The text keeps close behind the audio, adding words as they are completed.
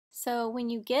So when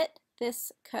you get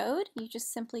this code, you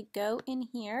just simply go in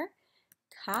here,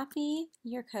 copy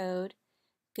your code,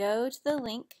 go to the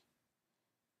link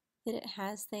that it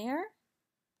has there,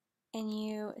 and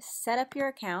you set up your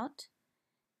account,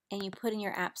 and you put in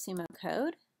your AppSumo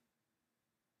code.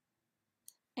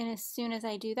 And as soon as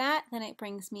I do that, then it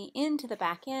brings me into the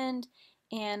back end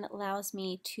and allows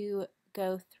me to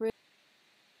go through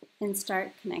and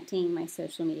start connecting my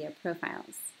social media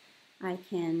profiles. I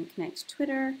can connect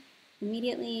Twitter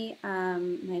immediately,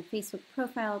 my Facebook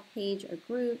profile page or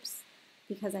groups.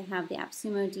 Because I have the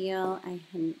AppSumo deal, I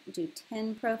can do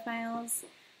 10 profiles,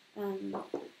 and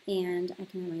I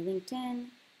can have my LinkedIn,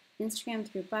 Instagram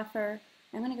through Buffer.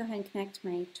 I'm going to go ahead and connect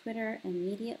my Twitter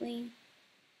immediately,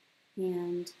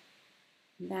 and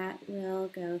that will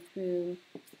go through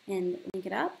and link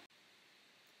it up.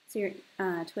 So your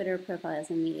Twitter profile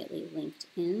is immediately linked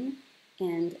in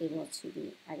and able to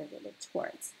be aggregated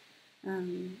towards.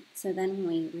 So then when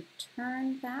we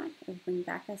return back, it'll bring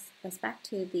back us back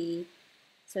to the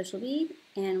SocialBee,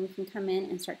 and we can come in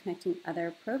and start connecting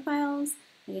other profiles.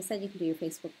 Like I said, you can do your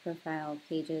Facebook profile,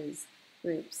 pages,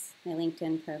 groups, my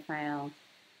LinkedIn profile,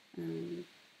 and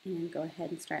go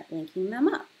ahead and start linking them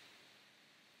up.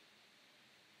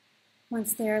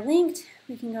 Once they're linked,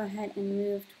 we can go ahead and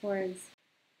move towards,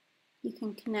 you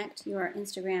can connect your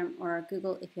Instagram or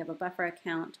Google if you have a Buffer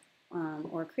account,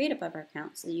 or create a Buffer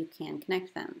account so you can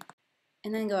connect them.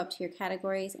 And then go up to your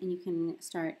categories, and you can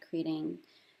start creating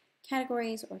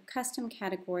categories or custom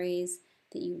categories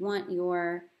that you want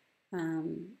your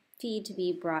feed to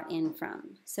be brought in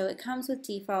from. So it comes with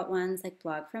default ones like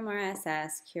blog from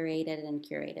RSS, curated, and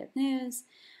curated news.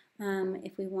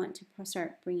 If we want to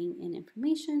start bringing in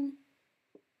information,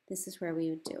 this is where we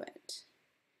would do it.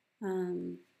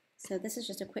 So this is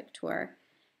just a quick tour.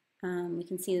 We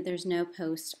can see that there's no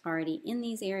post already in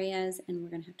these areas, and we're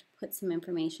going to have to put some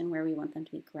information where we want them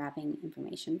to be grabbing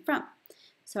information from.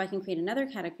 So I can create another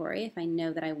category if I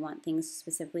know that I want things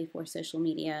specifically for social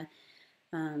media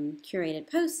curated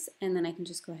posts, and then I can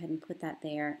just go ahead and put that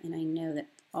there, and I know that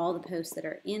all the posts that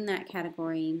are in that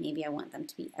category, maybe I want them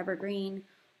to be evergreen,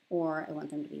 or I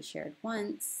want them to be shared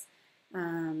once.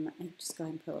 I just go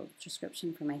ahead and put a little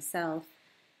description for myself,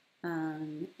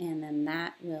 and then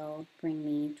that will bring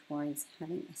me towards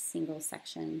having a single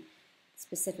section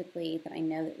specifically that I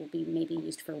know that will be maybe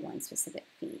used for one specific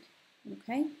feed.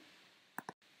 Okay.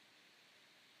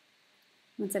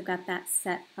 Once I've got that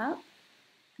set up,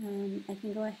 I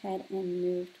can go ahead and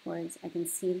move towards, I can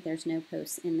see that there's no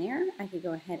posts in there. I could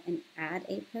go ahead and add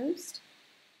a post.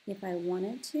 If I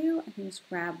wanted to, I can just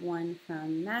grab one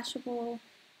from Mashable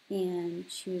and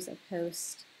choose a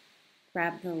post,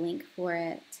 grab the link for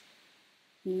it,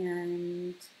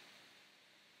 and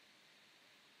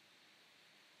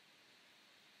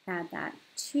add that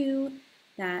to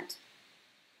that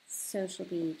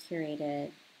SocialBee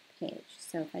curated page.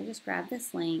 So if I just grab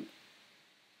this link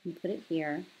and put it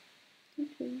here,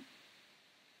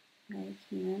 I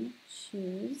can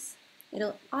choose,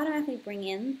 it'll automatically bring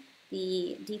in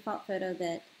the default photo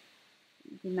that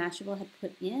the Mashable had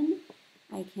put in.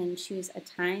 I can choose a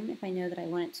time if I know that I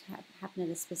want it to happen at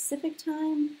a specific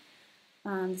time.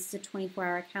 This is a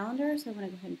 24-hour calendar, so I want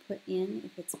to go ahead and put in,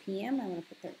 if it's PM, I want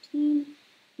to put 13,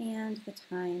 and the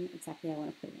time exactly I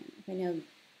want to put it in. If I know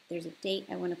there's a date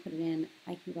I want to put it in,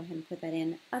 I can go ahead and put that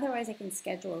in. Otherwise, I can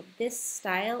schedule this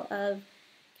style of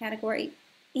category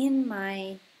in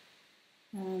my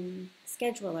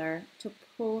scheduler to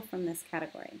pull from this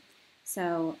category.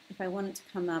 So if I want it to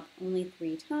come up only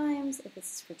 3 times, if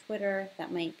this is for Twitter,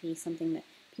 that might be something that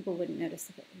people wouldn't notice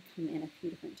if it would come in a few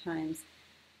different times.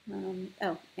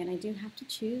 Oh, and I do have to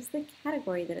choose the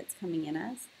category that it's coming in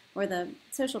as, or the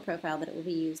social profile that it will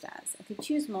be used as. I could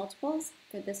choose multiples.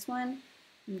 For this one,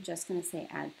 I'm just going to say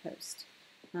add post.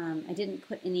 I didn't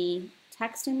put any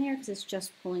text in there because it's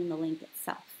just pulling the link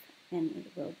itself, and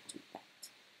it will do that.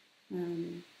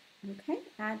 Okay,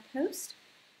 add post.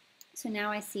 So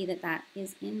now I see that that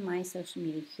is in my social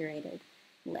media curated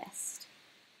list.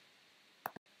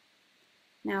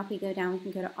 Now if we go down, we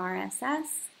can go to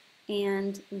RSS,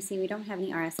 and we see we don't have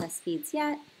any RSS feeds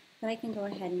yet, but I can go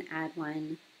ahead and add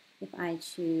one. If I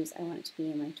choose, I want it to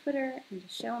be in my Twitter and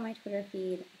to show on my Twitter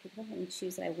feed, I can go ahead and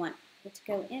choose that I want it to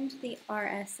go into the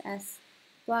RSS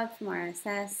blog from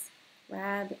RSS,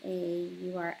 grab a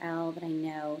URL that I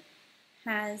know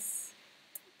has,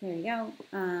 there you go,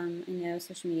 I know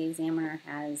Social Media Examiner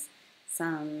has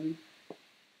some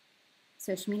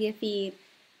social media feed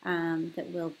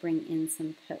that will bring in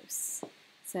some posts.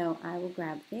 So I will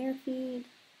grab their feed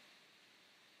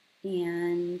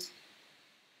and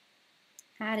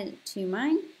add it to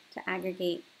mine to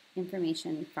aggregate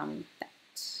information from that.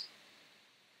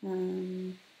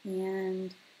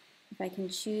 And if I can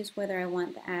choose whether I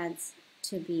want the ads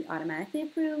to be automatically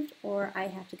approved or I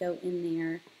have to go in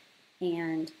there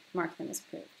and mark them as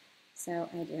approved. So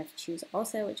I do have to choose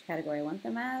also which category I want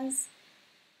them as.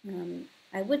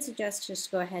 I would suggest just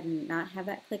go ahead and not have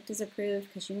that clicked as approved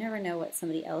because you never know what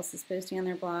somebody else is posting on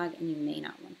their blog and you may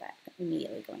not want that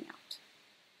immediately going out.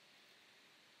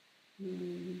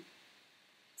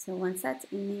 So once that's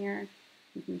in there,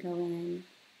 you can go in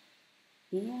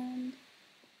and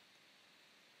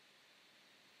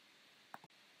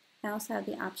I also have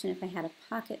the option if I had a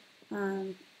Pocket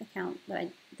account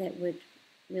that would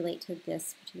relate to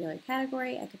this particular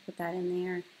category, I could put that in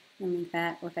there and link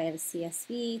that. Or if I have a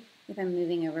CSV, if I'm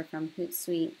moving over from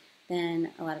Hootsuite,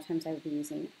 then a lot of times I would be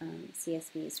using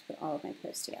CSVs to put all of my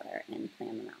posts together and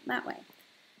plan them out that way.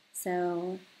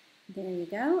 So there you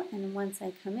go. And once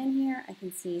I come in here, I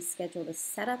can see schedule the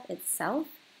setup itself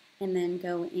and then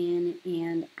go in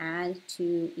and add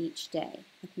to each day.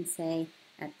 I can say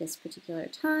at this particular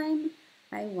time,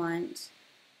 I want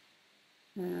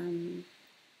and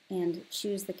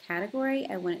choose the category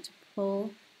I want it to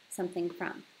pull something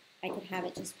from. I could have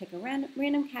it just pick a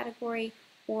random category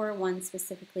or one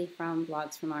specifically from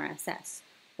Blogs from RSS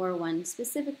or one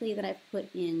specifically that I've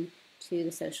put in to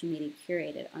the social media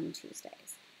curated on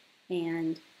Tuesdays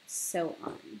and so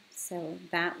on. So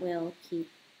that will keep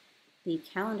the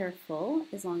calendar full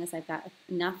as long as I've got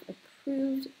enough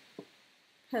approved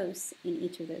posts in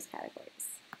each of those categories.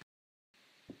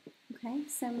 Okay,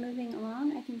 so moving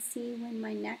along, I can see when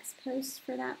my next posts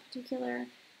for that particular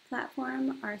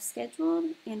platform are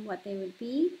scheduled and what they would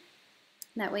be.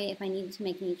 That way, if I needed to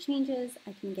make any changes,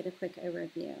 I can get a quick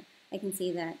overview. I can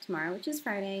see that tomorrow, which is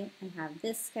Friday, I have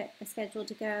this scheduled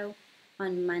to go.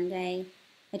 On Monday,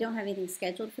 I don't have anything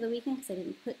scheduled for the weekend because I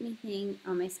didn't put anything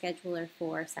on my scheduler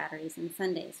for Saturdays and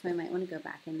Sundays, so I might want to go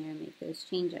back in there and make those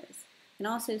changes. You can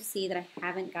also see that I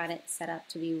haven't got it set up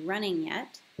to be running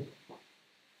yet.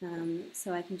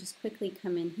 So I can just quickly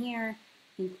come in here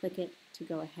and click it to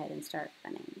go ahead and start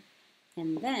running.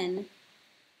 And then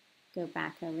go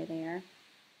back over there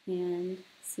and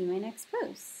see my next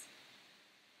post.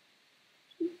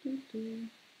 Oops,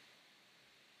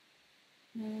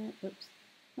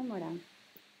 one more down.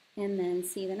 And then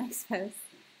see the next post.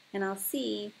 And I'll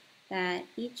see that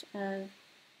each of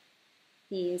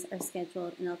these are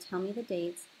scheduled and it'll tell me the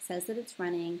dates, says that it's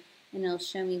running, and it'll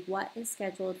show me what is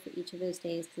scheduled for each of those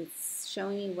days because it's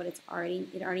showing me what it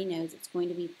already knows it's going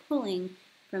to be pulling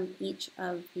from each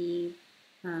of the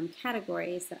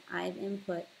categories that I've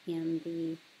input and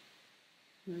the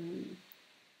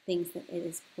things that it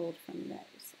is pulled from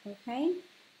those. Okay,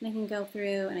 and I can go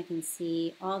through and I can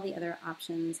see all the other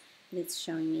options that it's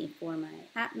showing me for my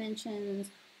app mentions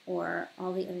or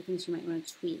all the other things you might want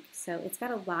to tweak. So it's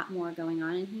got a lot more going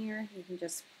on in here. You can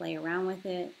just play around with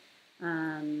it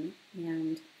and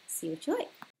see what you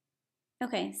like.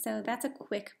 Okay, so that's a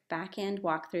quick back-end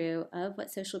walkthrough of what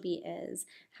SocialBee is,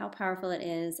 how powerful it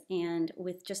is, and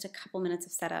with just a couple minutes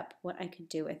of setup, what I could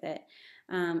do with it.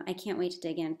 I can't wait to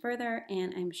dig in further,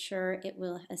 and I'm sure it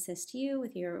will assist you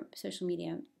with your social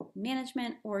media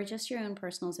management or just your own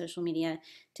personal social media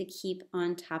to keep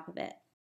on top of it.